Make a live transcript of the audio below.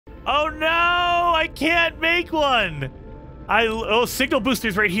Oh no, I can't make one. Oh, signal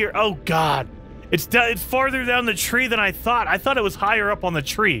booster's right here. Oh god. It's farther down the tree than I thought. I thought it was higher up on the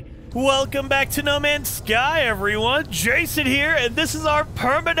tree. Welcome back to No Man's Sky, everyone. Jason here, and this is our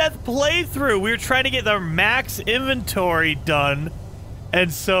permadeath playthrough. We're trying to get our max inventory done.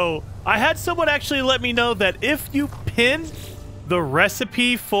 And so, I had someone actually let me know that if you pin the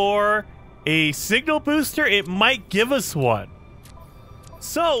recipe for a signal booster, it might give us one.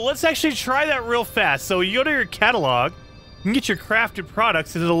 So, let's actually try that real fast. So, you go to your catalog, you can get your crafted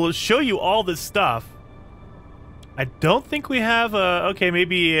products, and it'll show you all this stuff. I don't think we have okay,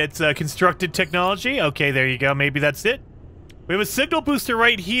 maybe it's constructed technology. Okay, there you go. Maybe that's it. We have a signal booster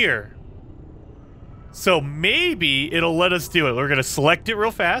right here. So maybe it'll let us do it. We're going to select it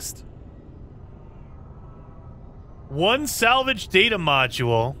real fast. One salvage data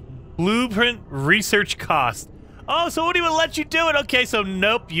module. Blueprint research cost. Oh, so it won't even let you do it. Okay, so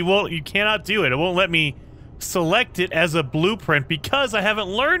nope, you cannot do it. It won't let me select it as a blueprint because I haven't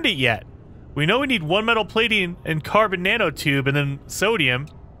learned it yet. We know we need one metal plating and carbon nanotube and then sodium,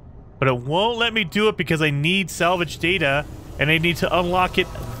 but it won't let me do it because I need salvage data and I need to unlock it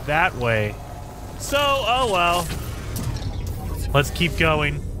that way. So, oh well. Let's keep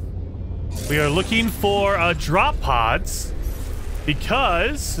going. We are looking for drop pods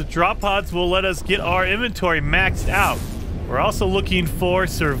because the drop pods will let us get our inventory maxed out. We're also looking for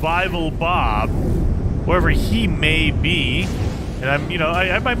Survival Bob, wherever he may be. And I'm, I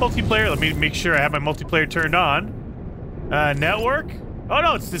have my multiplayer. Let me make sure I have my multiplayer turned on. Network. Oh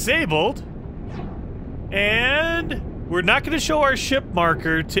no, it's disabled. And we're not going to show our ship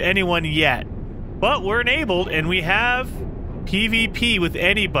marker to anyone yet. But we're enabled and we have PvP with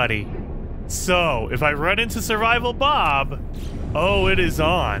anybody. So, if I run into Survival Bob, oh, it is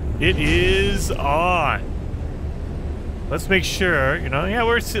on. It is on. Let's make sure, yeah,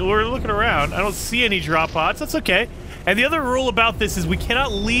 we're looking around. I don't see any drop pods. That's okay. And the other rule about this is we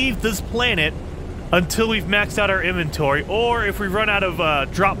cannot leave this planet until we've maxed out our inventory, or if we run out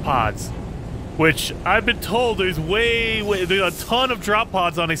of drop pods, which I've been told there's there's a ton of drop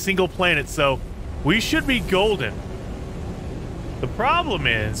pods on a single planet, so we should be golden. The problem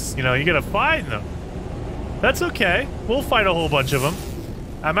is, you gotta find them. That's okay. We'll find a whole bunch of them.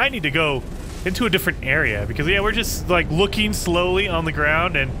 I might need to go into a different area because, yeah, we're just like looking slowly on the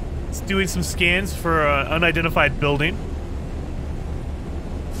ground and doing some scans for an unidentified building.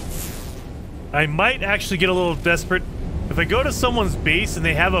 I might actually get a little desperate. If I go to someone's base and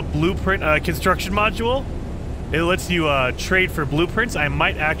they have a blueprint construction module, it lets you trade for blueprints. I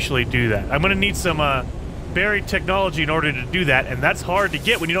might actually do that. I'm going to need some buried technology in order to do that, and that's hard to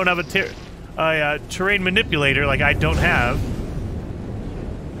get when you don't have a terrain manipulator like I don't have.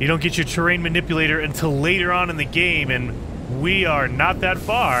 You don't get your terrain manipulator until later on in the game, and we are not that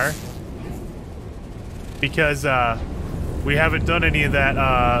far because we haven't done any of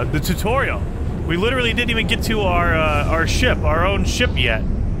that, the tutorial. We literally didn't even get to our ship, our own ship yet.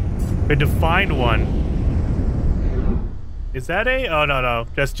 We had to find one. Is that a... Oh, no.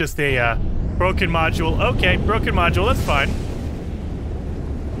 That's just a broken module. Okay, broken module. That's fine.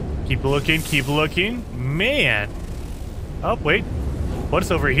 Keep looking, keep looking. Man. Oh, wait.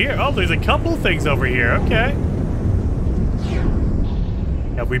 What's over here? Oh, there's a couple things over here. Okay.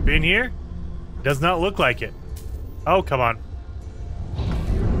 Have we been here? Does not look like it. Oh, come on.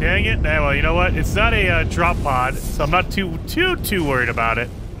 Dang it. Nah, well, you know what? It's not a drop pod, so I'm not too worried about it.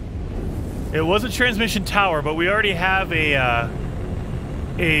 It was a transmission tower, but we already have a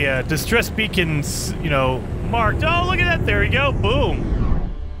distress beacon, marked. Oh, look at that. There we go.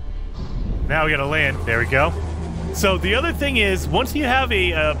 Boom. Now we gotta land. There we go. So the other thing is, once you have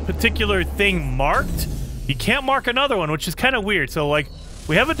a particular thing marked, you can't mark another one, which is kind of weird. So, like,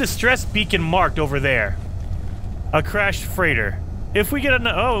 we have a distress beacon marked over there. A crashed freighter. If we get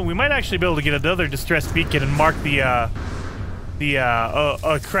we might actually be able to get another distress beacon and mark a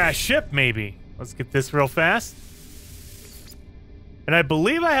crashed ship, maybe. Let's get this real fast. And I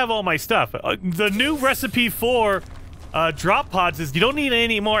believe I have all my stuff. The new recipe for drop pods is you don't need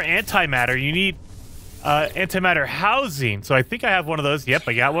any more antimatter. You need antimatter housing. So I think I have one of those. Yep,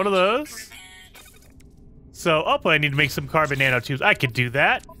 I got one of those. So, I need to make some carbon nanotubes. I could do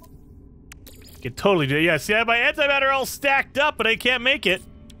that. Could totally do it. Yeah, see, I have my antimatter all stacked up, but I can't make it.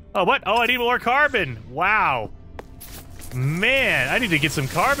 Oh, what? Oh, I need more carbon. Wow. Man, I need to get some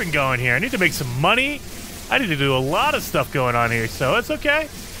carbon going here. I need to make some money. I need to do a lot of stuff going on here, so it's okay.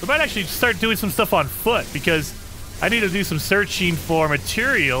 We might actually start doing some stuff on foot because I need to do some searching for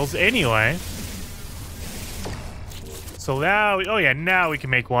materials anyway. So now, oh yeah, now we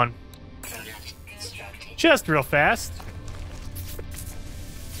can make one. Just real fast.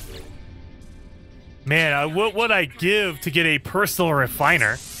 Man, what would I give to get a personal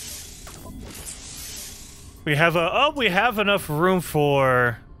refiner? We have we have enough room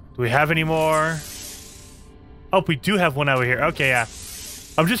for... Do we have any more? Oh, we do have one over here. Okay, yeah.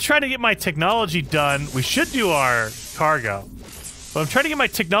 I'm just trying to get my technology done. We should do our cargo. But I'm trying to get my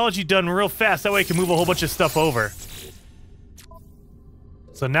technology done real fast. That way I can move a whole bunch of stuff over.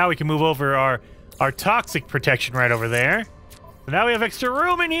 So now we can move over our toxic protection right over there. So now we have extra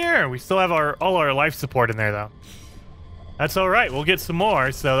room in here. We still have all our life support in there, though. That's all right. We'll get some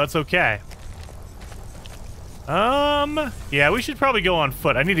more, so that's okay. Yeah, we should probably go on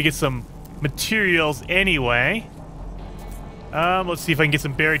foot. I need to get some materials anyway. Let's see if I can get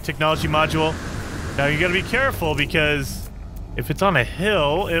some buried technology module. Now, you gotta be careful because if it's on a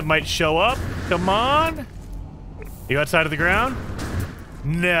hill, it might show up. Come on. You outside of the ground?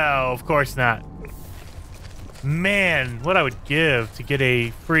 No, of course not. Man, what I would give to get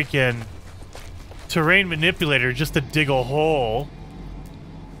a freaking terrain manipulator just to dig a hole.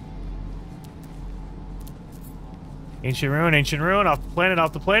 Ancient ruin, off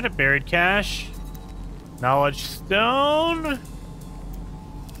the planet, buried cache. Knowledge stone.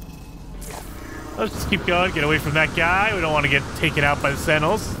 Let's just keep going, get away from that guy. We don't want to get taken out by the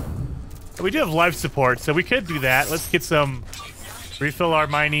sentinels. But we do have life support, so we could do that. Let's get some, refill our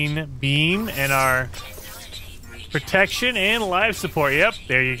mining beam and our protection and life support. Yep,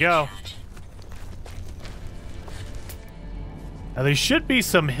 there you go. Now there should be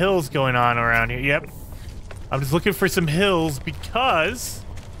some hills going on around here. Yep. I'm just looking for some hills because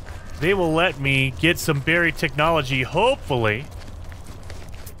they will let me get some buried technology, hopefully,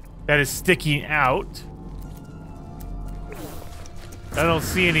 that is sticking out. I don't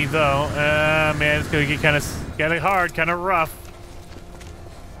see any, though. Man, it's going to get kind of hard, kind of rough.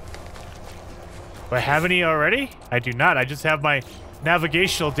 Do I have any already? I do not. I just have my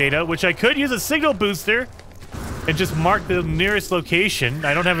navigational data, which I could use a signal booster and just mark the nearest location.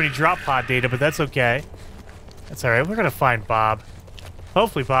 I don't have any drop pod data, but that's okay. That's all right. We're going to find Bob.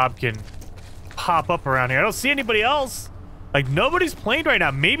 Hopefully Bob can pop up around here. I don't see anybody else. Like, nobody's playing right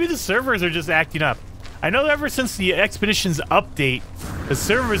now. Maybe the servers are just acting up. I know ever since the Expeditions update, the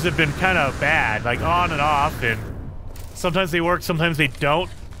servers have been kind of bad, like on and off, and sometimes they work, sometimes they don't.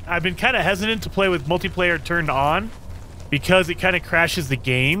 I've been kind of hesitant to play with multiplayer turned on because it kind of crashes the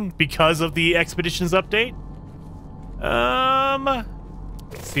game because of the Expeditions update.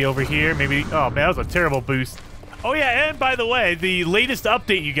 Let's see over here. Maybe... Oh, man, that was a terrible boost. Oh, yeah, and by the way, the latest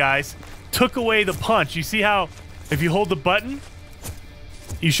update, you guys, took away the punch. You see how if you hold the button,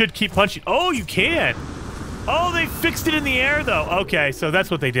 you should keep punching. Oh, you can. Oh, they fixed it in the air, though. Okay, so that's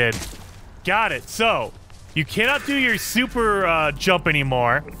what they did. Got it. So, you cannot do your super jump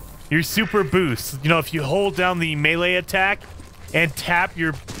anymore. Your super boost. You know, if you hold down the melee attack and tap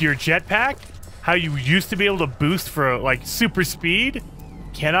your jetpack, how you used to be able to boost for, like, super speed,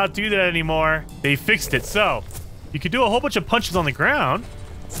 cannot do that anymore. They fixed it. So, you could do a whole bunch of punches on the ground.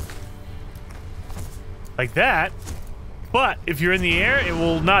 Like that. But if you're in the air, it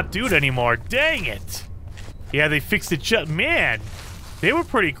will not do it anymore. Dang it. Yeah, they fixed it. Man, they were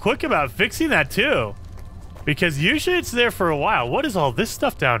pretty quick about fixing that too. Because usually it's there for a while. What is all this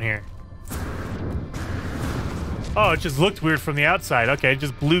stuff down here? Oh, it just looked weird from the outside. Okay,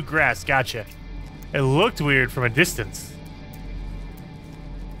 just blue grass. Gotcha. It looked weird from a distance.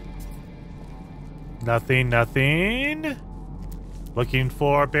 Nothing. Looking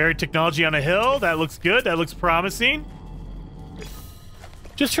for buried technology on a hill. That looks good. That looks promising.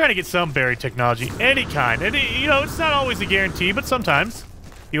 Just trying to get some buried technology. Any kind. And, you know, it's not always a guarantee, but sometimes.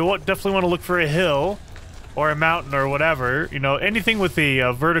 You definitely want to look for a hill or a mountain or whatever. You know, anything with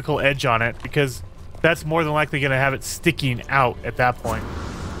a vertical edge on it, because that's more than likely going to have it sticking out at that point.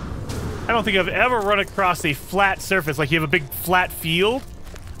 I don't think I've ever run across a flat surface, like you have a big flat field.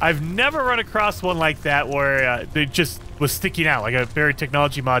 I've never run across one like that where it just was sticking out, like a buried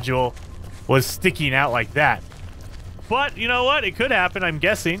technology module was sticking out like that. But, you know what? It could happen, I'm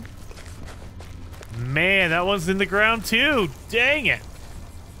guessing. Man, that one's in the ground too. Dang it.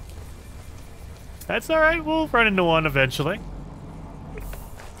 That's all right. We'll run into one eventually.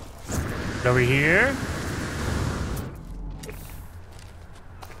 Over here.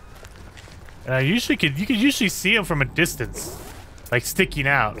 You could usually see them from a distance. Like sticking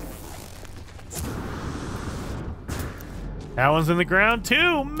out. That one's in the ground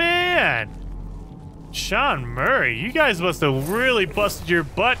too, man. Sean Murray, you guys must have really busted your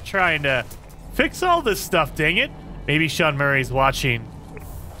butt trying to fix all this stuff, dang it. Maybe Sean Murray's watching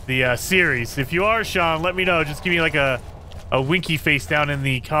the series. If you are, Sean, let me know. Just give me like a winky face down in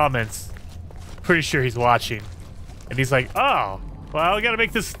the comments. Pretty sure he's watching. And he's like, oh, Well, we gotta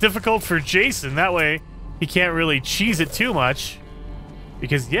make this difficult for Jason. That way, he can't really cheese it too much.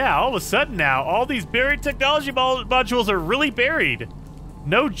 Because, yeah, all of a sudden now, all these buried technology modules are really buried.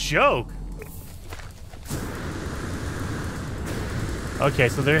 No joke. Okay,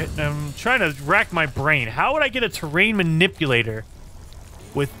 so I'm trying to rack my brain. How would I get a terrain manipulator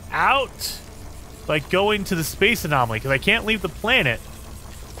without, like, going to the space anomaly? Because I can't leave the planet.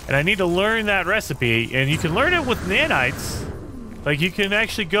 And I need to learn that recipe. And you can learn it with nanites. Like, you can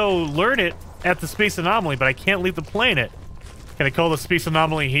actually go learn it at the space anomaly, but I can't leave the planet. Can I call the space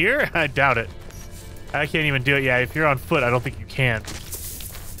anomaly here? I doubt it. I can't even do it. Yeah, if you're on foot, I don't think you can.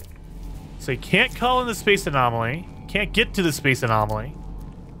 So you can't call in the space anomaly. Can't get to the space anomaly.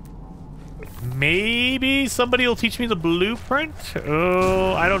 Maybe somebody will teach me the blueprint?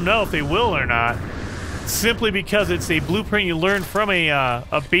 Oh, I don't know if they will or not. Simply because it's a blueprint you learn from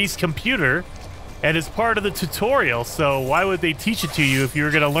a base computer, and it's part of the tutorial, so why would they teach it to you if you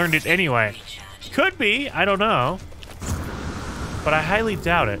were going to learn it anyway? Could be, I don't know. But I highly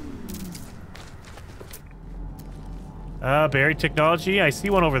doubt it. Buried technology, I see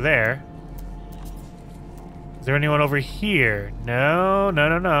one over there. Is there anyone over here? No, no,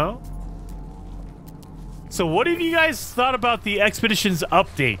 no, no. So what have you guys thought about the Expeditions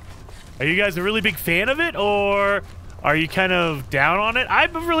update? Are you guys a really big fan of it, or are you kind of down on it?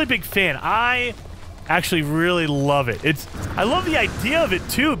 I'm a really big fan. I actually really love it. I love the idea of it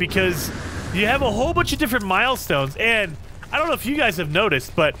too, because you have a whole bunch of different milestones, and I don't know if you guys have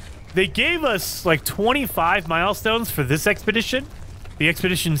noticed, but they gave us like 25 milestones for this expedition. The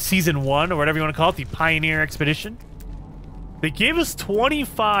Expedition Season 1, or whatever you want to call it, the Pioneer Expedition. They gave us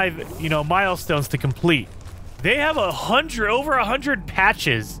 25, milestones to complete. They have over 100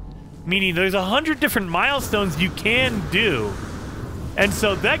 patches, meaning there's 100 different milestones you can do. And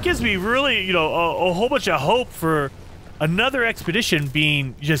so that gives me really, a whole bunch of hope for another expedition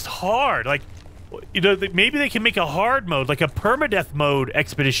being just hard. Like, maybe they can make a hard mode, like a permadeath mode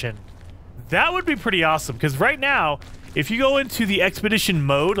expedition. That would be pretty awesome, because right now, if you go into the expedition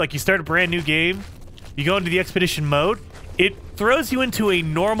mode, like you start a brand new game, you go into the expedition mode, it throws you into a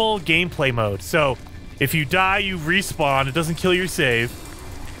normal gameplay mode. So, if you die, you respawn. It doesn't kill your save.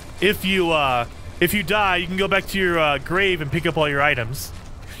 If you die, you can go back to your grave and pick up all your items.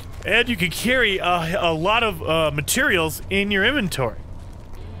 And you can carry a lot of materials in your inventory.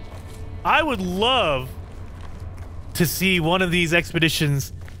 I would love to see one of these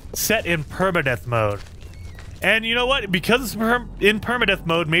expeditions set in permadeath mode. And you know what? Because it's in permadeath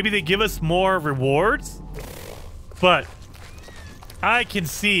mode, maybe they give us more rewards. But I can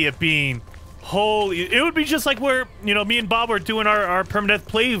see it being it would be just like where, me and Bob are doing our permadeath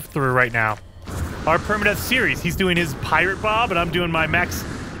playthrough right now. Our permadeath series. He's doing his pirate Bob, and I'm doing my max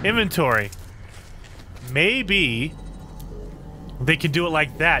inventory. Maybe they can do it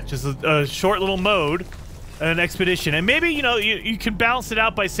like that. Just a short little mode, an expedition. And maybe, you can balance it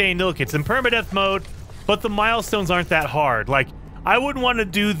out by saying, look, it's in permadeath mode, but the milestones aren't that hard. Like, I wouldn't want to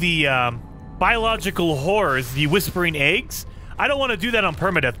do the biological horrors, the whispering eggs. I don't want to do that on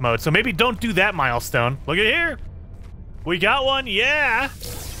permadeath mode, so maybe don't do that milestone. Look at here. We got one, yeah.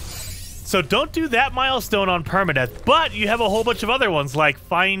 So don't do that milestone on permadeath, but you have a whole bunch of other ones, like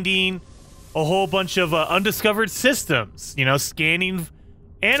finding a whole bunch of undiscovered systems, scanning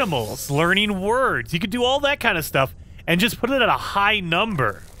animals, learning words. You could do all that kind of stuff and just put it at a high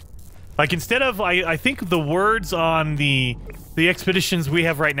number. Like, instead of, I think the words on the expeditions we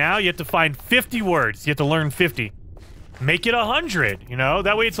have right now, you have to find 50 words. You have to learn 50. Make it 100,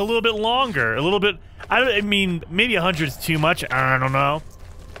 That way it's a little bit longer. A little bit... I mean, maybe 100 is too much. I don't know.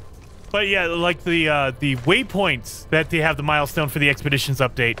 But yeah, like the waypoints that they have the milestone for the expeditions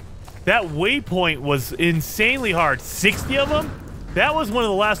update. That waypoint was insanely hard. 60 of them? That was one of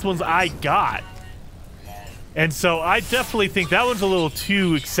the last ones I got. And so I definitely think that one's a little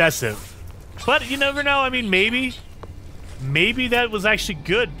too excessive. But you never know. I mean, maybe that was actually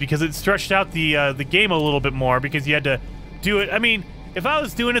good because it stretched out the game a little bit more because you had to do it. I mean, if I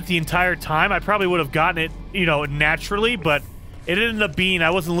was doing it the entire time, I probably would have gotten it, naturally, but it ended up being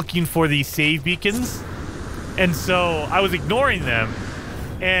I wasn't looking for the save beacons, and so I was ignoring them,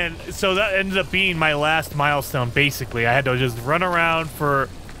 and so that ended up being my last milestone, basically. I had to just run around for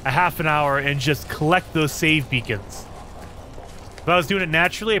a half an hour and just collect those save beacons. If I was doing it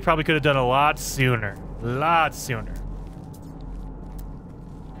naturally, I probably could have done a lot sooner. A lot sooner.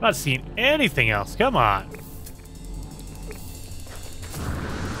 I'm not seeing anything else. Come on.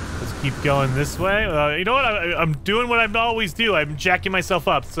 Let's keep going this way. You know what? I'm doing what I always do. I'm jacking myself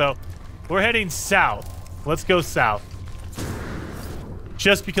up. So we're heading south. Let's go south.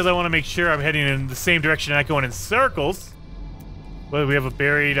 Just because I want to make sure I'm heading in the same direction and not going in circles. Well, we have a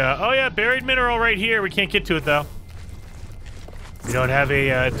buried, oh yeah, buried mineral right here. We can't get to it, though. We don't have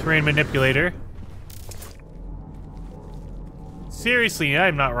a terrain manipulator. Seriously,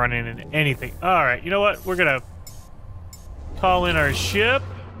 I'm not running into anything. All right, you know what? We're gonna call in our ship.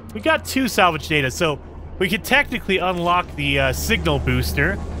 We got 2 salvage data, so we could technically unlock the signal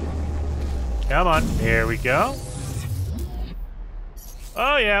booster. Come on, there we go.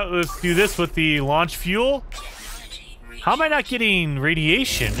 Oh yeah, let's do this with the launch fuel. How am I not getting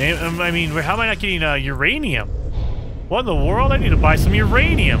radiation? I mean, how am I not getting uranium? What in the world? I need to buy some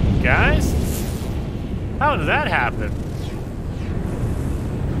uranium, guys. How did that happen?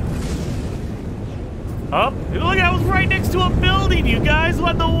 Oh, look, I was right next to a building, you guys.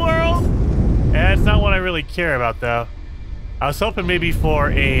 What in the world? It's not what I really care about, though. I was hoping maybe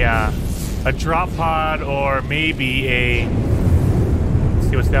for a drop pod or maybe a... Let's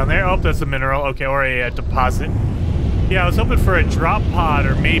see what's down there. Oh, that's a mineral. Okay, or a deposit. Yeah, I was hoping for a drop pod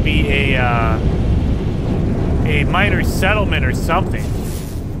or maybe a minor settlement or something.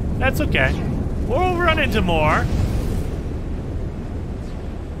 That's okay. We'll run into more.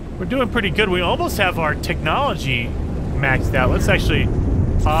 We're doing pretty good. We almost have our technology maxed out. Let's actually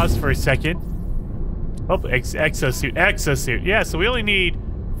pause for a second. Oh, exosuit, exosuit. Yeah, so we only need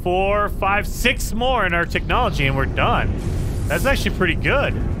 4, 5, 6 more in our technology and we're done. That's actually pretty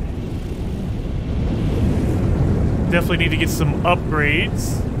good. Definitely need to get some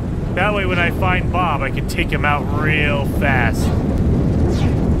upgrades. That way when I find Bob, I can take him out real fast.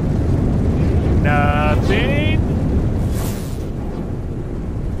 Nothing.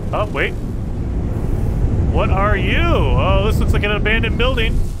 Oh, wait. What are you? Oh, this looks like an abandoned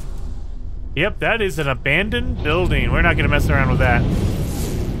building. Yep, that is an abandoned building. We're not going to mess around with that.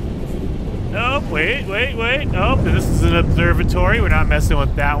 Oh, wait. Oh, this is an observatory. We're not messing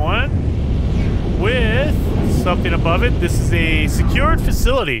with that one. With something above it. This is a secured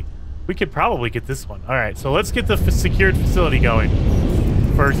facility. We could probably get this one. All right, so let's get the secured facility going.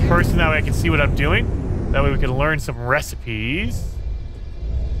 First person, that way I can see what I'm doing. That way we can learn some recipes.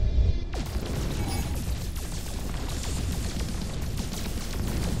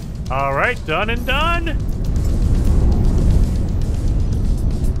 All right, done and done.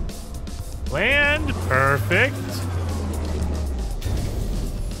 Land, perfect.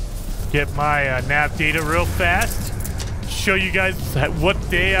 Get my nav data real fast. Show you guys what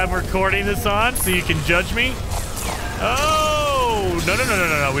day I'm recording this on so you can judge me. Oh,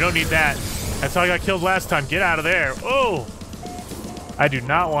 no. We don't need that. That's how I got killed last time. Get out of there. Oh, I do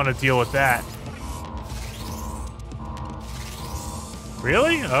not want to deal with that.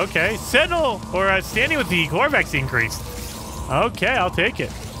 Really? Okay. Sentinel or standing with the Corvex increased. Okay, I'll take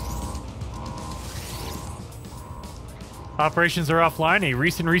it. Operations are offline. A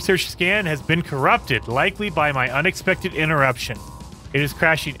recent research scan has been corrupted, likely by my unexpected interruption. It is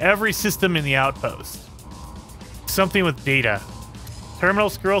crashing every system in the outpost. Something with data. Terminal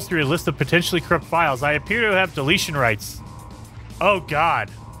scrolls through a list of potentially corrupt files. I appear to have deletion rights. Oh,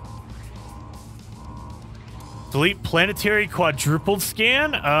 God. Delete planetary quadrupled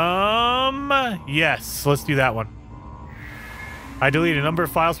scan? Yes, let's do that one. I deleted a number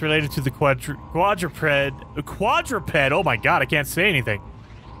of files related to the quadruped. Oh my God, I can't say anything.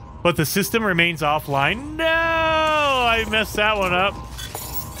 But the system remains offline. No, I messed that one up.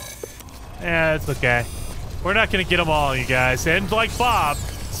 Yeah, it's okay. We're not going to get them all, you guys. And like Bob,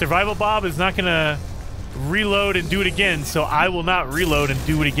 Survival Bob is not going to reload and do it again, so I will not reload and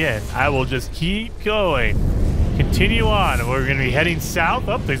do it again. I will just keep going. Continue on. We're going to be heading south.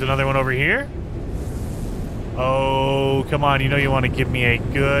 Oh, there's another one over here. Oh, come on. You know you want to give me a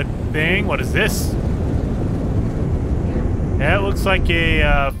good thing. What is this? That looks like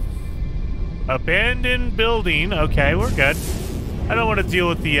a abandoned building. Okay, we're good. I don't want to deal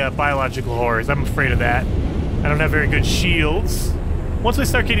with the biological horrors. I'm afraid of that. I don't have very good shields. Once I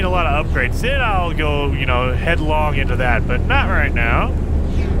start getting a lot of upgrades, then I'll go, you know, headlong into that, but not right now.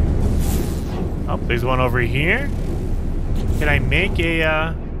 Oh, there's one over here. Can I make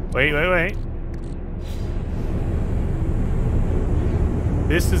a, wait.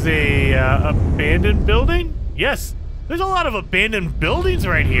 This is a abandoned building? Yes, there's a lot of abandoned buildings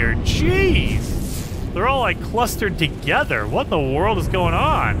right here. Jeez. They're all like clustered together. What in the world is going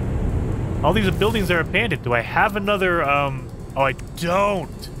on? All these buildings are abandoned. Do I have another, oh, I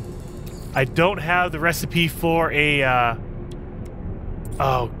don't. I don't have the recipe for a,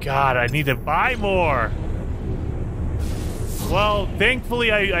 oh God, I need to buy more. Well, thankfully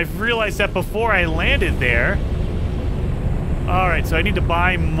I've realized that before I landed there. Alright, so I need to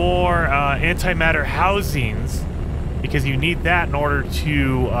buy more antimatter housings because you need that in order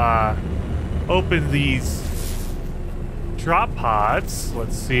to open these drop pods.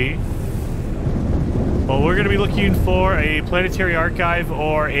 Let's see. Well, we're going to be looking for a planetary archive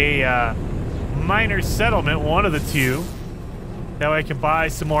or a minor settlement, one of the two. That way I can buy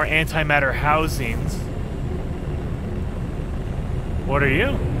some more antimatter housings. What are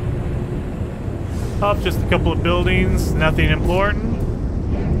you? Oh, just a couple of buildings, nothing important.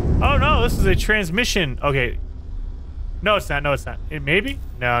 Oh no, this is a transmission. Okay. No, it's not. No, it's not. It maybe?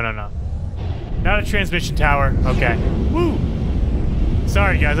 No. Not a transmission tower. Okay. Woo!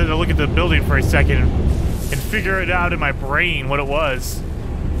 Sorry, guys. I had to look at the building for a second and figure it out in my brain what it was.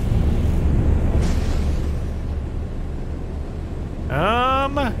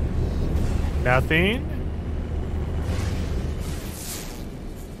 Nothing.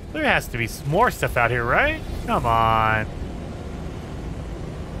 There has to be some more stuff out here, right? Come on.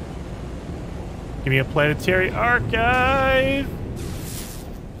 Give me a planetary archive.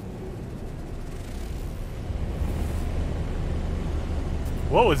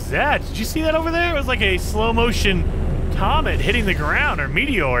 What was that? Did you see that over there? It was like a slow motion comet hitting the ground, or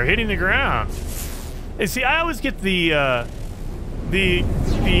meteor hitting the ground. And see, I always get the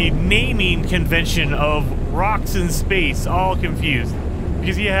naming convention of rocks in space all confused,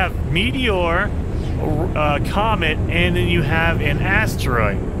 because you have meteor, comet, and then you have an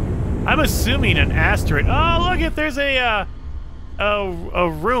asteroid. I'm assuming an asteroid. Oh, look, if there's a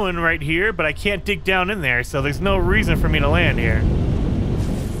ruin right here, but I can't dig down in there, so there's no reason for me to land here.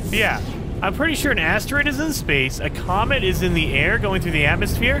 Yeah, I'm pretty sure an asteroid is in space, a comet is in the air going through the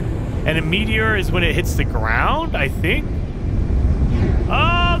atmosphere, and a meteor is when it hits the ground, I think.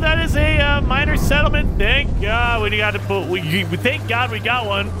 Oh, that is a minor settlement. Thank God we got to put. Thank God we got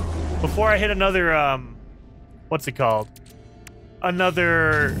one before I hit another. What's it called?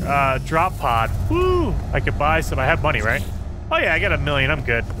 Another drop pod. Woo! I could buy some. I have money, right? Oh yeah, I got $1 million. I'm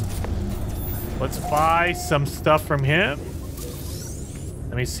good. Let's buy some stuff from him.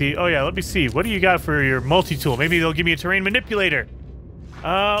 Let me see. Oh yeah, let me see. What do you got for your multi-tool? Maybe they'll give me a terrain manipulator.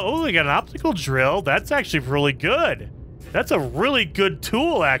 Oh, they got an optical drill. That's actually really good. That's a really good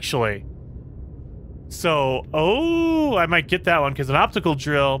tool, actually. So, oh, I might get that one because an optical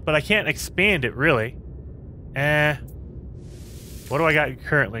drill, but I can't expand it, really. What do I got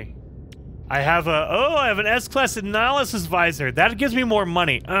currently? I have an S-Class analysis visor. That gives me more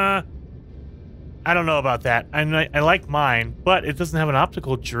money. I don't know about that. I like mine, but it doesn't have an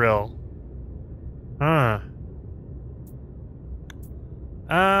optical drill. Maybe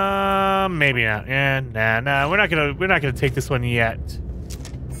not. Yeah, nah. We're not gonna take this one yet.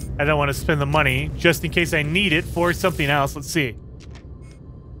 I don't want to spend the money just in case I need it for something else. Let's see. You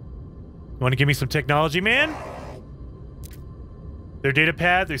want to give me some technology, man? Their data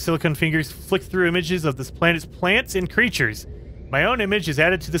pad, their silicon fingers flick through images of this planet's plants and creatures. My own image is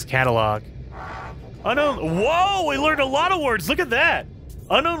added to this catalog. Unknown. Whoa, we learned a lot of words. Look at that.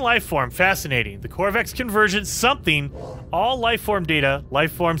 Unknown life form, fascinating. The Corvex conversion, something. All life form data,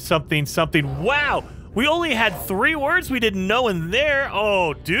 life form something, something. Wow, we only had 3 words we didn't know in there.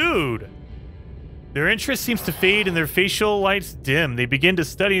 Oh, dude. Their interest seems to fade and their facial lights dim. They begin to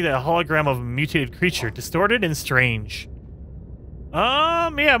study the hologram of a mutated creature, distorted and strange. Yeah,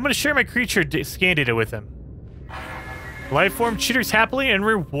 I'm gonna share my creature scan data with him. Life form chitters happily and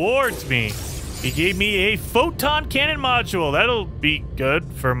rewards me. He gave me a photon cannon module. That'll be good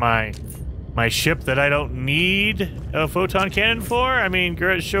for my ship that I don't need a photon cannon for. I mean,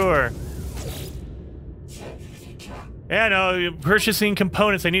 sure. Yeah, no, purchasing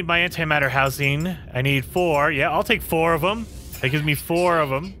components. I need my antimatter housing. I need 4. Yeah, I'll take 4 of them. That gives me 4 of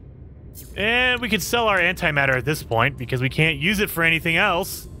them. And we could sell our antimatter at this point because we can't use it for anything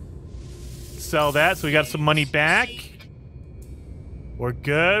else. Sell that, so we got some money back. We're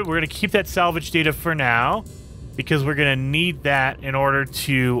good. We're going to keep that salvage data for now because we're going to need that in order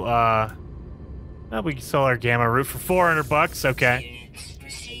to, we can sell our gamma root for 400 bucks. Okay.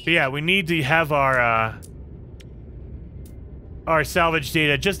 But yeah, we need to have our salvage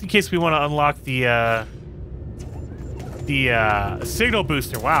data just in case we want to unlock the signal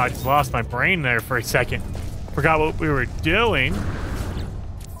booster. Wow, I just lost my brain there for a second. Forgot what we were doing.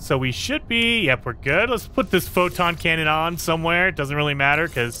 So we should be, yep, we're good. Let's put this photon cannon on somewhere. It doesn't really matter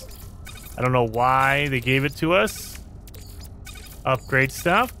because I don't know why they gave it to us. Upgrade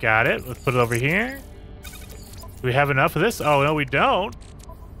stuff, got it. Let's put it over here. Do we have enough of this? Oh, no, we don't.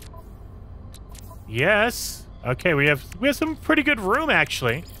 Yes. Okay, we have some pretty good room,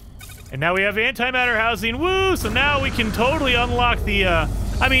 actually. And now we have antimatter housing. Woo! So now we can totally unlock the,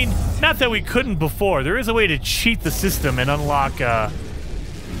 I mean, not that we couldn't before. There is a way to cheat the system and unlock a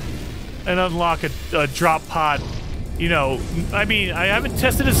drop pod. You know, I mean, I haven't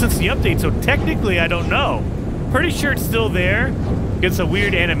tested it since the update, so technically I don't know. pretty sure it's still there. It's a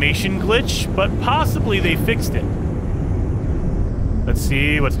weird animation glitch, but possibly they fixed it. Let's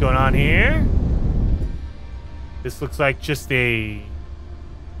see what's going on here. This looks like just a...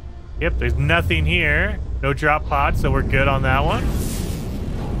 Yep, there's nothing here. No drop pod, so we're good on that one.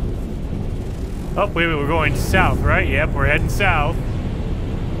 Oh, wait, we're going south, right? Yep, we're heading south.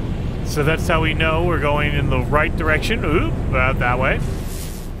 So that's how we know we're going in the right direction. Oop, that way.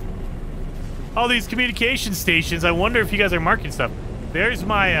 All these communication stations, I wonder if you guys are marking stuff. There's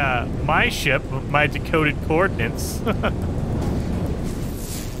my my ship, my decoded coordinates.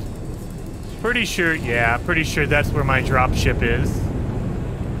 Pretty sure, yeah, pretty sure that's where my drop ship is.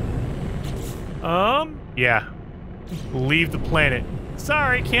 Yeah. Leave the planet.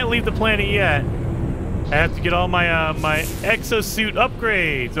 Sorry, can't leave the planet yet. I have to get all my my exosuit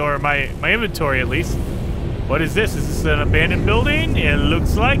upgrades, or my inventory at least. What is this? Is this an abandoned building? It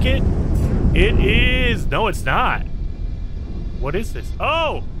looks like it. It is. No, it's not. What is this?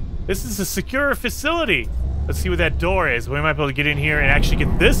 Oh, this is a secure facility. Let's see what that door is. We might be able to get in here and actually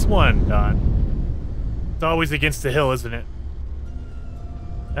get this one done. It's always against the hill, isn't it?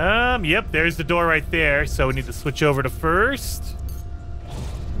 Yep, there's the door right there. So we need to switch over to first.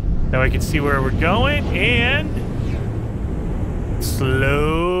 Now I can see where we're going, and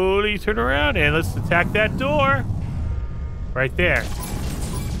slowly turn around, and let's attack that door. Right there.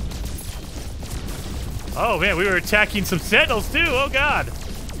 Oh man, we were attacking some sentinels too. Oh god.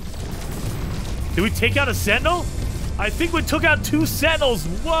 Did we take out a sentinel? I think we took out 2 sentinels.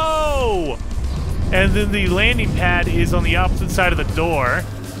 Whoa! And then the landing pad is on the opposite side of the door.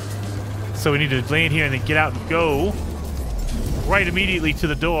 So we need to land here and then get out and go. Right immediately to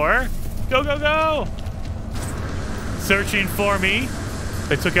the door. Go, go, go! Searching for me.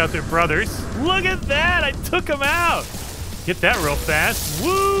 They took out their brothers. Look at that! I took them out! Get that real fast.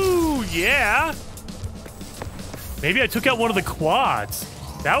 Woo! Yeah! Maybe I took out one of the quads.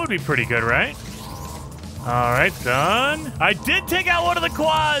 That would be pretty good, right? Alright, done. I did take out one of the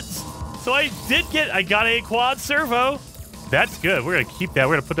quads! So I got a quad servo. That's good. We're gonna keep that.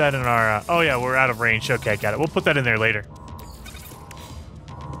 We're gonna put that in our... oh yeah, we're out of range. Okay, got it. We'll put that in there later.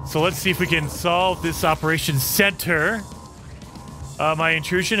 So let's see if we can solve this operation center. My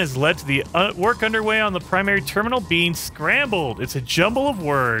intrusion has led to the work underway on the primary terminal being scrambled. It's a jumble of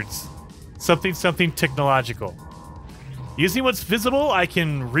words. Something, something technological. Using what's visible, I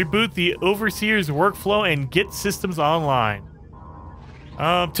can reboot the Overseer's workflow and get systems online.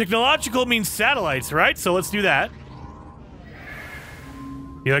 Technological means satellites, right? So let's do that.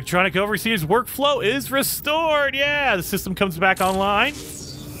 The Electronic Overseer's workflow is restored. Yeah, the system comes back online.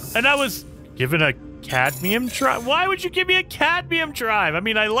 And I was given a cadmium drive. Why would you give me a cadmium drive? I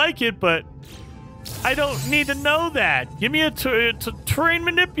mean, I like it, but I don't need to know that. Give me a terrain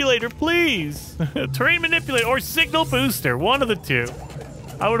manipulator, please. Terrain manipulator or signal booster, one of the two.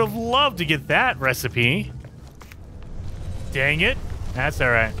 I would have loved to get that recipe. Dang it. That's all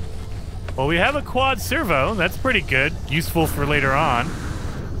right. Well, we have a quad servo. That's pretty good. Useful for later on.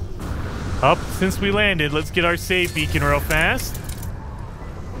 Up since we landed, let's get our save beacon real fast.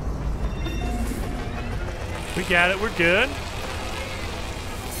 We got it. We're good.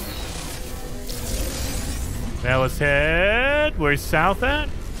 Now let's head. Where's south at?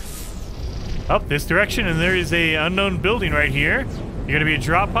 Up this direction, and there is a unknown building right here. You're gonna be a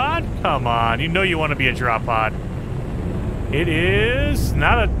drop pod? Come on, you know you want to be a drop pod. It is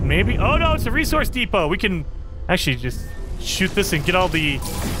not a maybe. Oh no, it's a resource depot. We can actually just shoot this and get all the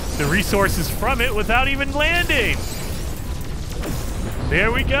resources from it without even landing.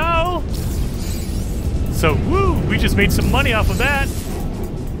 There we go. So woo, we just made some money off of that.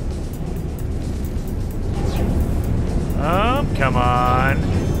 Come on.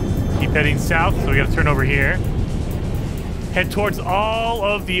 Keep heading south, so we gotta turn over here. Head towards all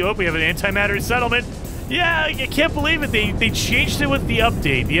of the... Oh, we have an antimatter settlement. Yeah, I can't believe it. They changed it with the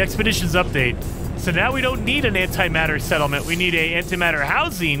update, the Expeditions update. So now we don't need an antimatter settlement. We need a antimatter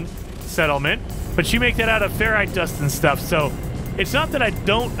housing settlement. But you make that out of ferrite dust and stuff. So it's not that I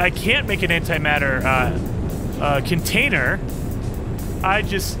can't make an antimatter container. I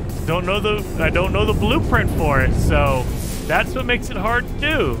just don't know the blueprint for it. So that's what makes it hard to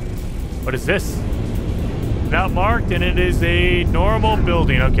do. What is this? Not marked, and it is a normal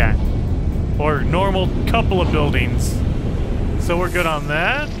building. Okay. Or normal couple of buildings. So we're good on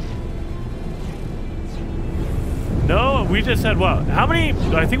that. No, we just had what? How many?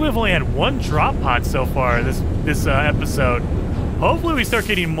 I think we've only had 1 drop pod so far this episode. Hopefully we start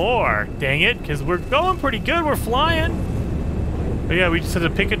getting more. Dang it, because we're going pretty good. We're flying. But yeah, we just have to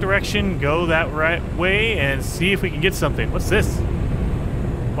pick a direction, go that right way, and see if we can get something. What's this?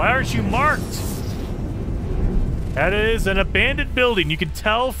 Why aren't you marked? That is an abandoned building. You can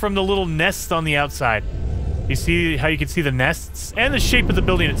tell from the little nests on the outside. You see how you can see the nests and the shape of the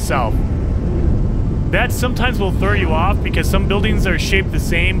building itself. That sometimes will throw you off because some buildings are shaped the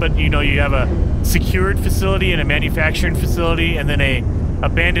same, but you know, you have a secured facility and a manufacturing facility and then a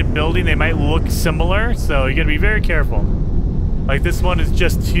abandoned building. They might look similar, so you gotta be very careful. Like this one is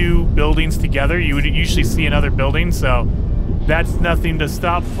just two buildings together. You would usually see another building, so that's nothing to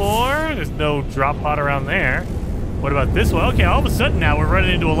stop for. There's no drop pod around there. What about this one? Okay, all of a sudden now we're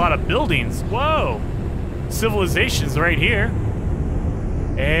running into a lot of buildings. Whoa! Civilization's right here.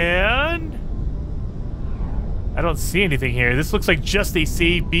 And I don't see anything here. This looks like just a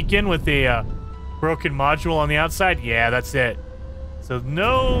save beacon with a broken module on the outside. Yeah, that's it. So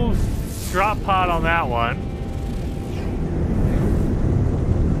no drop pod on that one.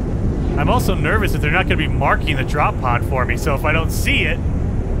 I'm also nervous that they're not going to be marking the drop pod for me. So if I don't see it,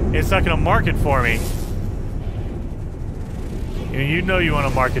 it's not going to mark it for me. You know you want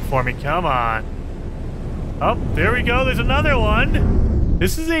to mark it for me. Come on. Oh, there we go. There's another one.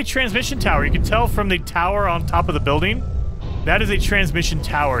 This is a transmission tower. You can tell from the tower on top of the building. That is a transmission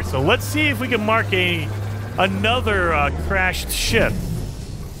tower. So let's see if we can mark another crashed ship.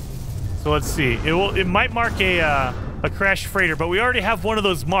 So let's see. It might mark a crashed freighter, but we already have one of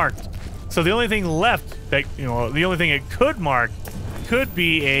those marked. So the only thing left that, you know, the only thing it could mark could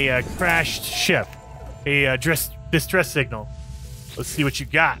be a crashed ship, a distress signal. Let's see what you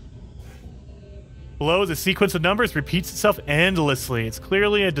got. Below, the sequence of numbers repeats itself endlessly. It's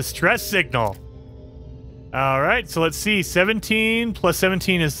clearly a distress signal. All right, so let's see. 17 plus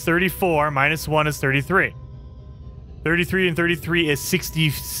 17 is 34, minus 1 is 33. 33 and 33 is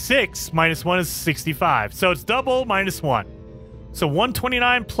 66, minus 1 is 65. So it's double minus 1. So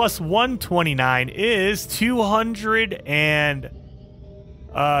 129 plus 129 is 200 and...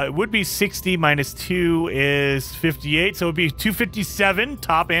 it would be 60 minus 2 is 58, so it would be 257.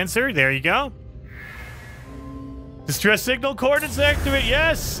 Top answer. There you go. Distress signal coordinates activate.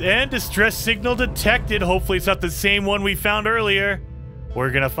 Yes, and distress signal detected. Hopefully it's not the same one we found earlier. We're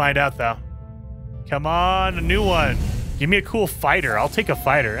going to find out, though. Come on, a new one. Give me a cool fighter. I'll take a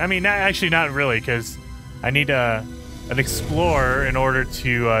fighter. I mean, actually not really, because I need an explorer in order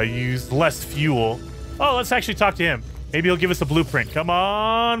to use less fuel. Oh, let's actually talk to him. Maybe he'll give us a blueprint. Come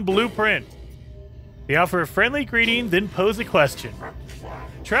on, blueprint. They offer a friendly greeting, then pose a question.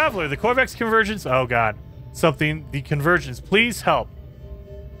 Traveler, the Corvex convergence... Oh, God. Something. The convergence. Please help.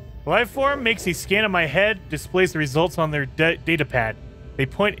 Lifeform makes a scan of my head, displays the results on their data pad. They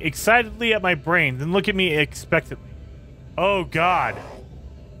point excitedly at my brain, then look at me expectantly. Oh, God.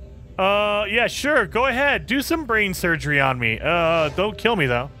 Yeah, sure. Go ahead. Do some brain surgery on me. Don't kill me,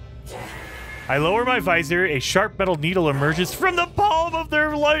 though. I lower my visor. A sharp metal needle emerges from the palm of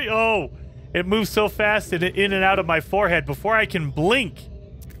their light. Oh, it moves so fast in and out of my forehead before I can blink.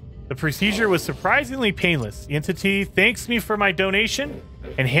 The procedure was surprisingly painless. The entity thanks me for my donation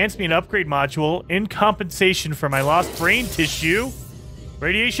and hands me an upgrade module in compensation for my lost brain tissue.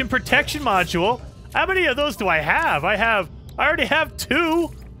 Radiation protection module. How many of those do I have? I already have 2.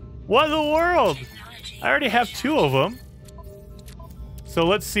 What in the world? I already have 2 of them. So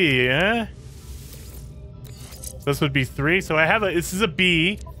let's see. This would be 3. So I have this is a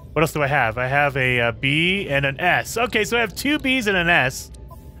B. What else do I have? I have a B and an S. Okay, so I have 2 Bs and an S.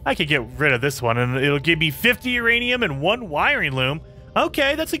 I could get rid of this one, and it'll give me 50 uranium and 1 wiring loom.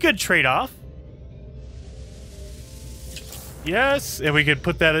 Okay, that's a good trade-off. Yes, and we could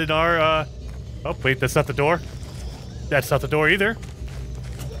put that in our... Oh, wait, that's not the door. That's not the door either.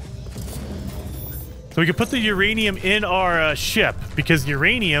 So we can put the uranium in our ship, because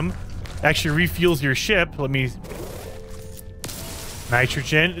uranium actually refuels your ship. Let me...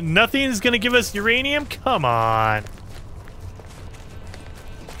 Nitrogen. Nothing's going to give us uranium? Come on.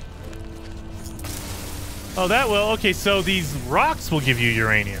 Oh, that will. Okay, so these rocks will give you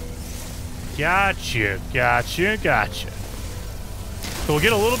uranium. Gotcha, gotcha, gotcha. So we'll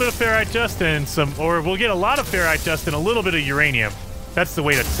get a little bit of ferrite dust and some, or we'll get a lot of ferrite dust and a little bit of uranium. That's the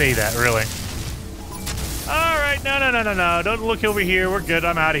way to say that, really. All right, no. Don't look over here. We're good.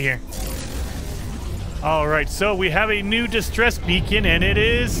 I'm out of here. All right, so we have a new distress beacon, and it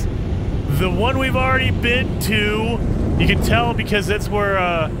is the one we've already been to. You can tell because that's where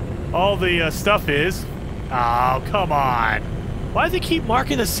all the stuff is. Oh, come on. Why do they keep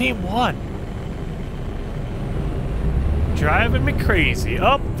marking the same one? Driving me crazy.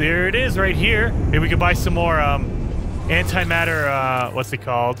 Oh, there it is right here. Maybe we can buy some more antimatter, what's it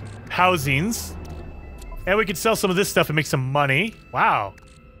called? Housings. And we can sell some of this stuff and make some money. Wow.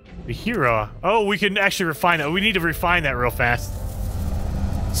 The hero. Oh, we can actually refine that. We need to refine that real fast.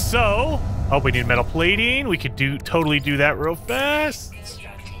 So, Oh, we need metal plating. We could totally do that real fast.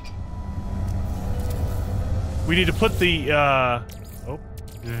 We need to put the,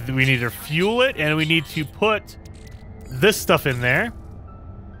 we need to fuel it, and we need to put this stuff in there.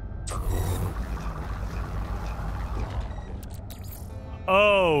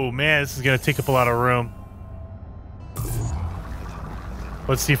 Oh, man, this is going to take up a lot of room.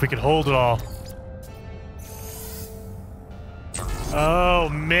 Let's see if we can hold it all. Oh,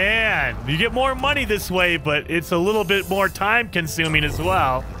 man. You get more money this way, but it's a little bit more time-consuming as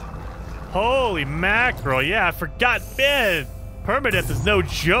well. Holy mackerel. Yeah, I forgot. Man, permadeath is no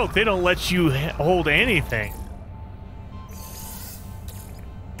joke. They don't let you hold anything.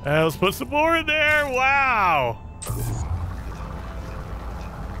 Let's put some more in there. Wow.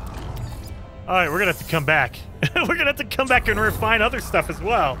 All right, we're going to have to come back. We're going to have to come back and refine other stuff as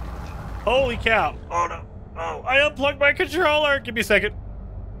well. Holy cow. Oh, no. Oh, I unplugged my controller. Give me a second.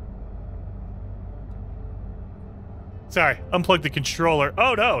 Sorry, unplugged the controller.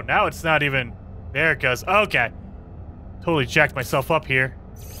 Oh, no. Now it's not even... There it goes. Okay. Totally jacked myself up here.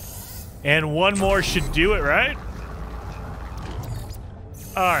 And one more should do it, right?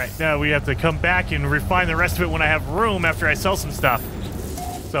 All right, now we have to come back and refine the rest of it when I have room after I sell some stuff.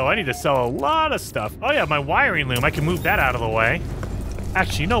 So I need to sell a lot of stuff. Oh, yeah, my wiring loom. I can move that out of the way.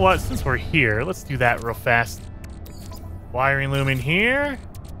 Actually, you know what? Since we're here, let's do that real fast. Wiring loom in here.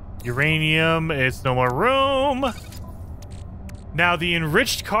 Uranium, it's no more room. Now, the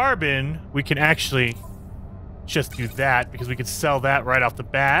enriched carbon, we can actually just do that because we can sell that right off the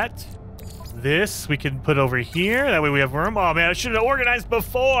bat. This, we can put over here. That way we have room. Oh, man, I should have organized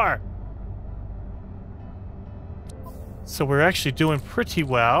before. So we're actually doing pretty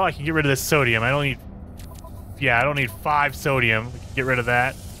well. I can get rid of this sodium. I don't need... Yeah, I don't need 5 sodium. We can get rid of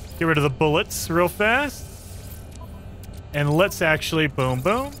that. Get rid of the bullets real fast. And let's actually... Boom,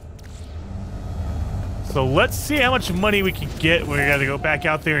 boom. So let's see how much money we can get. We gotta go back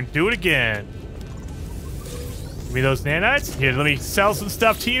out there and do it again. Give me those nanites. Here, let me sell some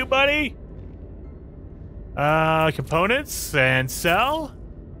stuff to you, buddy. Components and sell.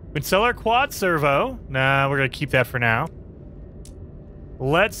 We can sell our quad servo. Nah, we're gonna keep that for now.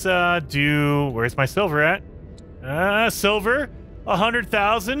 Let's do... Where's my silver at? Silver.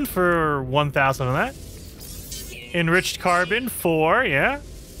 100,000 for 1,000 on that. Enriched carbon, 4, yeah.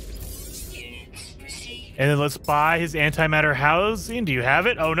 And then let's buy his antimatter housing. Do you have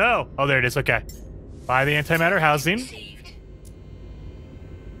it? Oh, no. Oh, there it is. Okay. Buy the antimatter housing.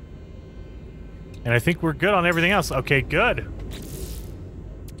 And I think we're good on everything else. Okay, good.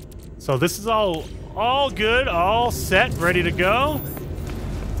 So this is all good, all set, ready to go.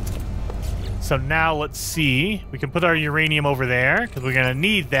 So now let's see. We can put our uranium over there because we're going to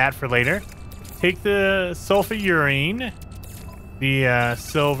need that for later. Take the sulfurine, the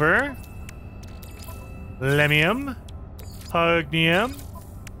silver, lemium, hugnium.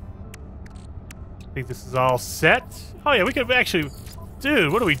 I think this is all set. Oh, yeah, we could actually...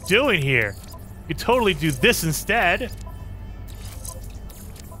 Dude, what are we doing here? We could totally do this instead.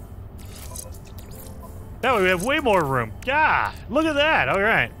 That way we have way more room. God, look at that. All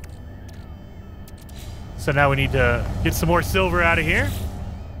right. So now we need to get some more silver out of here.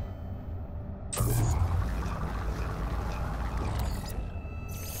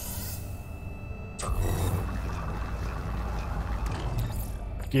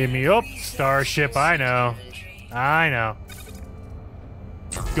 Give me up, starship. I know. I know.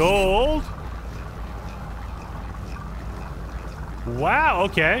 Gold. Wow,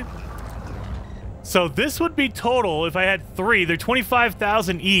 okay. So this would be total if I had 3. They're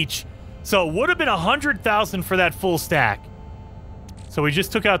 25,000 each. So it would have been 100,000 for that full stack. So we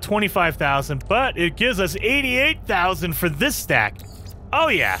just took out 25,000, but it gives us 88,000 for this stack. Oh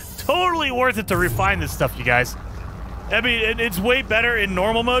yeah, totally worth it to refine this stuff, you guys. I mean, it's way better in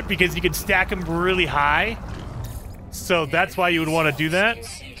normal mode because you can stack them really high. So that's why you would want to do that.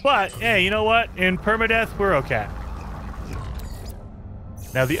 But, hey, you know what? In permadeath, we're okay.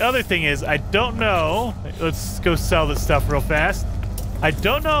 Now, the other thing is, I don't know... Let's go sell this stuff real fast. I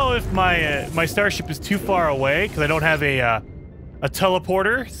don't know if my starship is too far away because I don't have a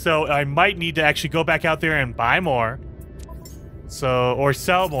teleporter. So I might need to actually go back out there and buy more. So, or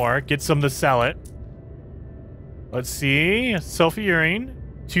sell more. Get some to sell it. Let's see. Sulfurine.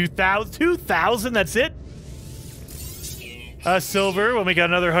 2,000? That's it? Silver. Well, we got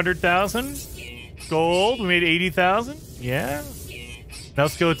another 100,000. Gold. We made 80,000. Yeah. Now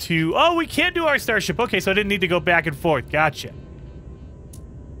let's go to... Oh, we can't do our starship. Okay, so I didn't need to go back and forth. Gotcha.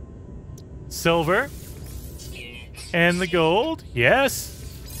 Silver. And the gold.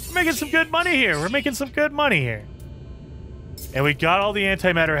 Yes. We're making some good money here. We're making some good money here. And we got all the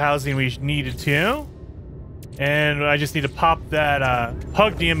antimatter housing we needed to. And I just need to pop that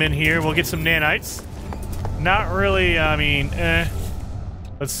Pugnium in here. We'll get some nanites. Not really, I mean,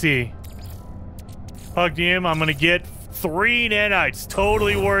 Let's see. Pugnium, I'm gonna get 3 nanites.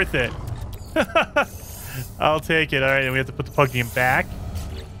 Totally worth it. I'll take it. All right, and we have to put the Pugnium back.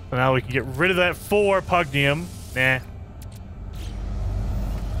 So now we can get rid of that 4 Pugnium. Nah.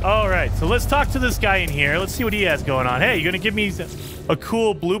 All right, so let's talk to this guy in here. Let's see what he has going on. Hey, you gonna give me a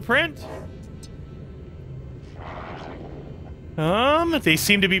cool blueprint? They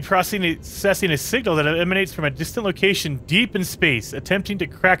seem to be processing a signal that emanates from a distant location deep in space, attempting to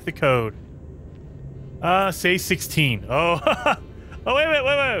crack the code. Say 16. Oh, oh,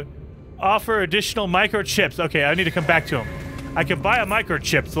 wait. Offer additional microchips. Okay, I need to come back to him. I can buy a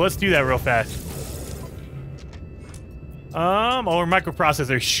microchip, so let's do that real fast. Or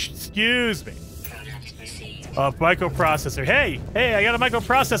microprocessor. Excuse me. Microprocessor. Hey, I got a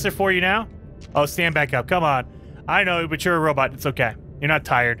microprocessor for you now. Oh, stand back up. Come on. I know, but you're a robot. It's okay. You're not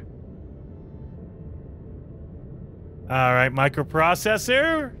tired. All right,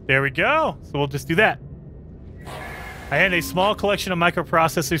 microprocessor. There we go. So we'll just do that. I hand a small collection of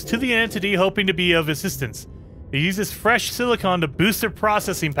microprocessors to the entity, hoping to be of assistance. They use this fresh silicon to boost their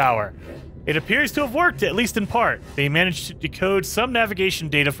processing power. It appears to have worked, at least in part. They managed to decode some navigation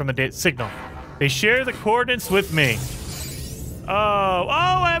data from the signal. They share the coordinates with me. Oh,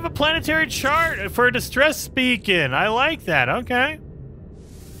 I have a planetary chart for a distress beacon. I like that. Okay.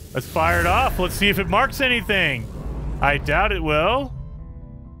 Let's fire it off. Let's see if it marks anything. I doubt it will.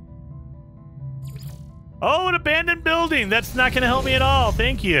 Oh, an abandoned building. That's not going to help me at all.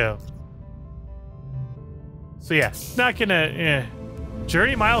 Thank you. So yeah, it's not going to...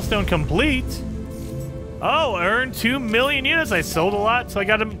 Journey milestone complete. Oh, earned 2 million units. I sold a lot, so I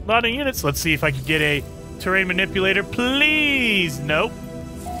got a lot of units. Let's see if I can get a terrain manipulator, please. Nope.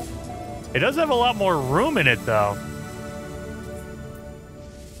 It does have a lot more room in it, though.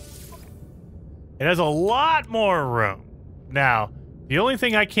 It has a lot more room. Now, the only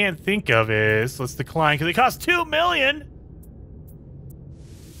thing I can't think of is, let's decline, because it costs 2 million.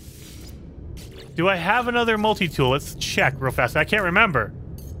 Do I have another multi-tool? Let's check real fast. I can't remember.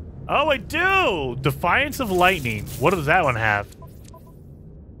 Oh, I do! Defiance of Lightning. What does that one have?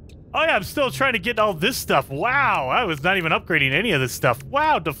 Oh, yeah, I'm still trying to get all this stuff. Wow, I was not even upgrading any of this stuff.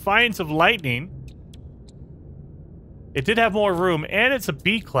 Wow, Defiance of Lightning. It did have more room, and it's a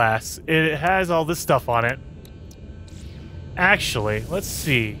B class. It has all this stuff on it. Actually, let's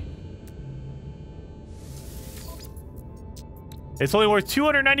see. It's only worth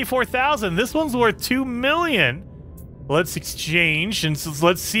 294,000. This one's worth 2 million. Let's exchange, and so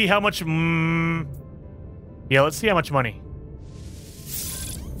let's see how much... Yeah, let's see how much money.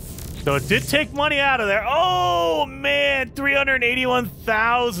 So it did take money out of there. Oh, man,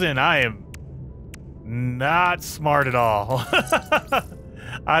 381,000. I am not smart at all.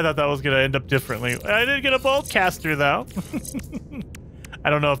 I thought that was going to end up differently. I did get a bolt caster, though. I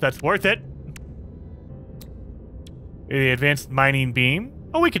don't know if that's worth it. The advanced mining beam.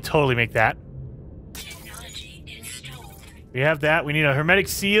 Oh, we could totally make that. We have that. We need a hermetic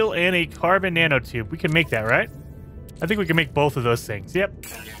seal and a carbon nanotube. We can make that, right? I think we can make both of those things. Yep.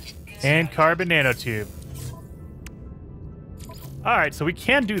 And carbon nanotube. All right, so we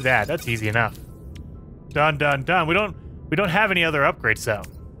can do that. That's easy enough. Done, done, done. We don't have any other upgrades, though.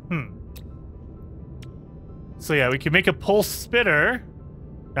 So yeah, we can make a pulse spitter.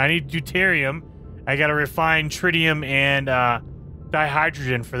 I need deuterium. I gotta refine tritium and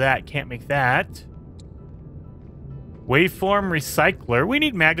dihydrogen for that. Can't make that. Waveform recycler. We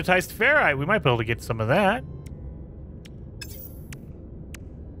need magnetized ferrite. We might be able to get some of that.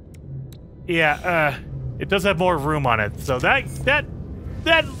 Yeah, it does have more room on it, so that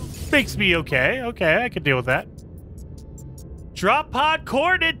makes me okay. Okay, I can deal with that. Drop pod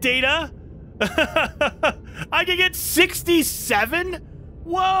coordinate data. I can get 67.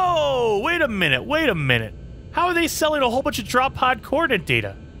 Whoa! Wait a minute. Wait a minute. How are they selling a whole bunch of drop pod coordinate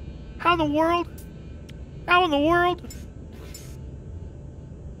data? How in the world? How in the world?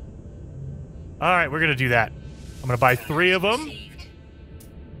 All right, we're gonna do that. I'm gonna buy 3 of them.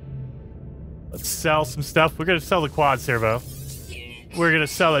 Let's sell some stuff. We're gonna sell the quad servo. We're gonna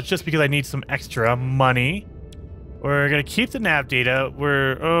sell it just because I need some extra money. We're gonna keep the nav data.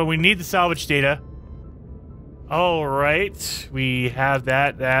 We need the salvage data. All right, we have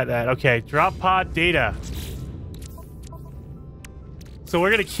that. Okay, drop pod data. So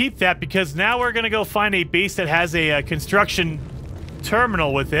we're gonna keep that because now we're gonna go find a base that has a construction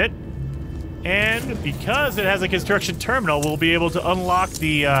terminal with it. And because it has a construction terminal, we'll be able to unlock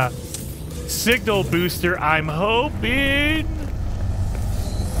the signal booster, I'm hoping.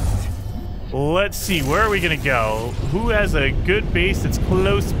 Let's see, where are we gonna go? Who has a good base that's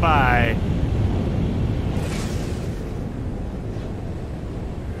close by?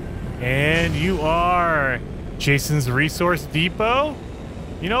 And you are Jason's Resource Depot.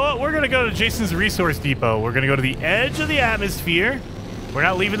 You know what? We're gonna go to Jason's Resource Depot. We're gonna go to the edge of the atmosphere. We're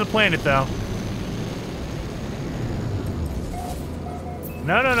not leaving the planet, though.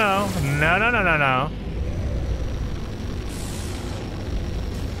 No, no, no. No, no, no, no, no.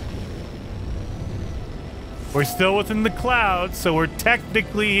 We're still within the clouds, so we're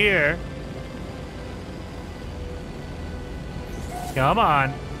technically here. Come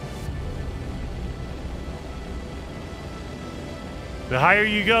on. The higher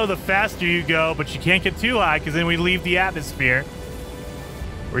you go, the faster you go, but you can't get too high because then we leave the atmosphere.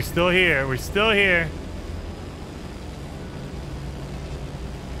 We're still here. We're still here.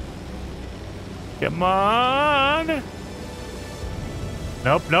 Come on.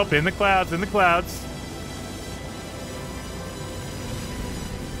 Nope, nope. In the clouds, in the clouds.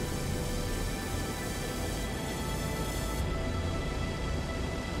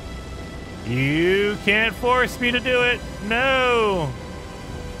 You can't force me to do it. No.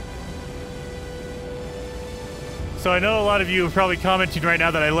 So I know a lot of you are probably commenting right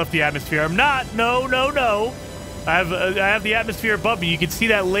now that I left the atmosphere. I'm not. No, no, no. I have the atmosphere above me. You can see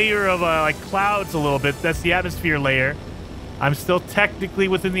that layer of like clouds a little bit. That's the atmosphere layer. I'm still technically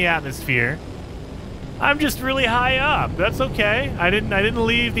within the atmosphere. I'm just really high up. That's okay. I didn't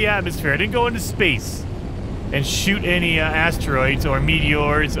leave the atmosphere. I didn't go into space and shoot any asteroids or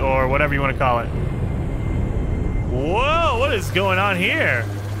meteors or whatever you want to call it. Whoa, what is going on here?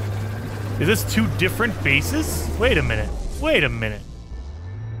 Is this two different bases? Wait a minute. Wait a minute.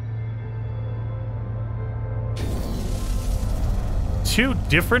 Two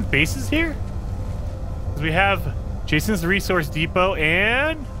different bases here? We have Jason's Resource Depot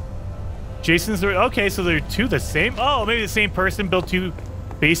and Jason's... Okay, so they're two the same? Oh, maybe the same person built two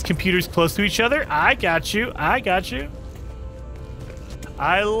base computers close to each other? I got you. I got you.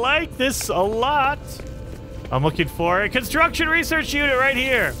 I like this a lot. I'm looking for a construction research unit right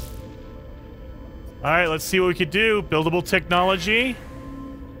here. All right, let's see what we could do. Buildable technology.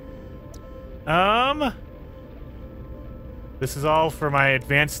 This is all for my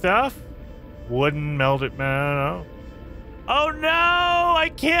advanced stuff. Wooden melted... No. Oh, no!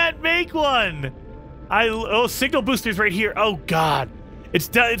 I can't make one! Oh, signal boosters right here. Oh, God. It's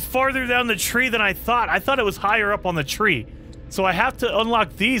farther down the tree than I thought. I thought it was higher up on the tree. So I have to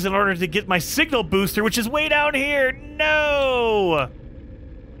unlock these in order to get my signal booster, which is way down here. No!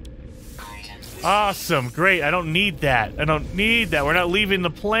 Awesome. Great. I don't need that. I don't need that. We're not leaving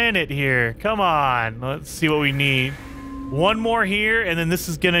the planet here. Come on. Let's see what we need. One more here, and then this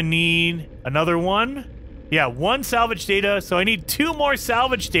is going to need another one. Yeah, one salvage data. So I need two more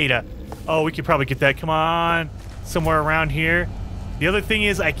salvage data. Oh, we could probably get that. Come on. Somewhere around here. The other thing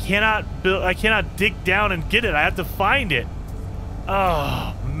is I cannot dig down and get it. I have to find it.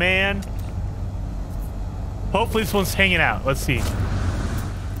 Oh, man. Hopefully this one's hanging out. Let's see.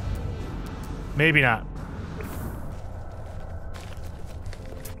 Maybe not.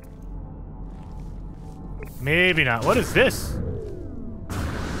 Maybe not. What is this?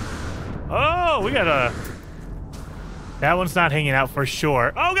 Oh, we got a... That one's not hanging out for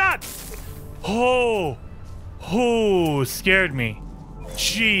sure. Oh, God! Oh! Oh, scared me.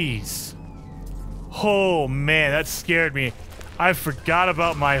 Jeez. Oh, man, that scared me. I forgot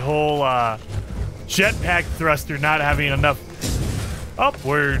about my whole jetpack thruster not having enough. Oh,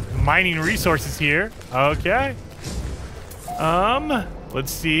 we're mining resources here. Okay.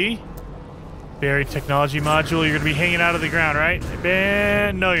 Let's see. Buried technology module. You're gonna be hanging out of the ground, right?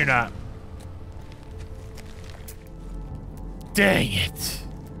 Man, no, you're not. Dang it.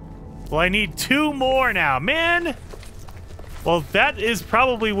 Well, I need two more now, man. Well, that is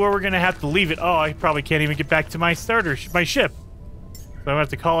probably where we're gonna have to leave it. Oh, I probably can't even get back to my starter, my ship. So I'm gonna have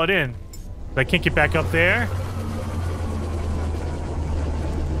to call it in. But I can't get back up there.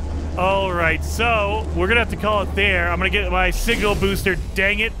 All right, so we're gonna have to call it there. I'm gonna get my signal booster.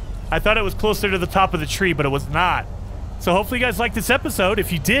 Dang it. I thought it was closer to the top of the tree, but it was not. So hopefully you guys liked this episode.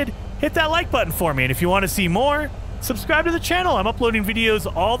 If you did, hit that like button for me. And if you want to see more, subscribe to the channel. I'm uploading videos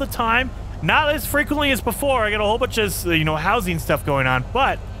all the time. Not as frequently as before. I got a whole bunch of, housing stuff going on,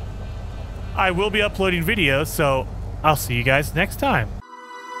 but I will be uploading videos, so I'll see you guys next time.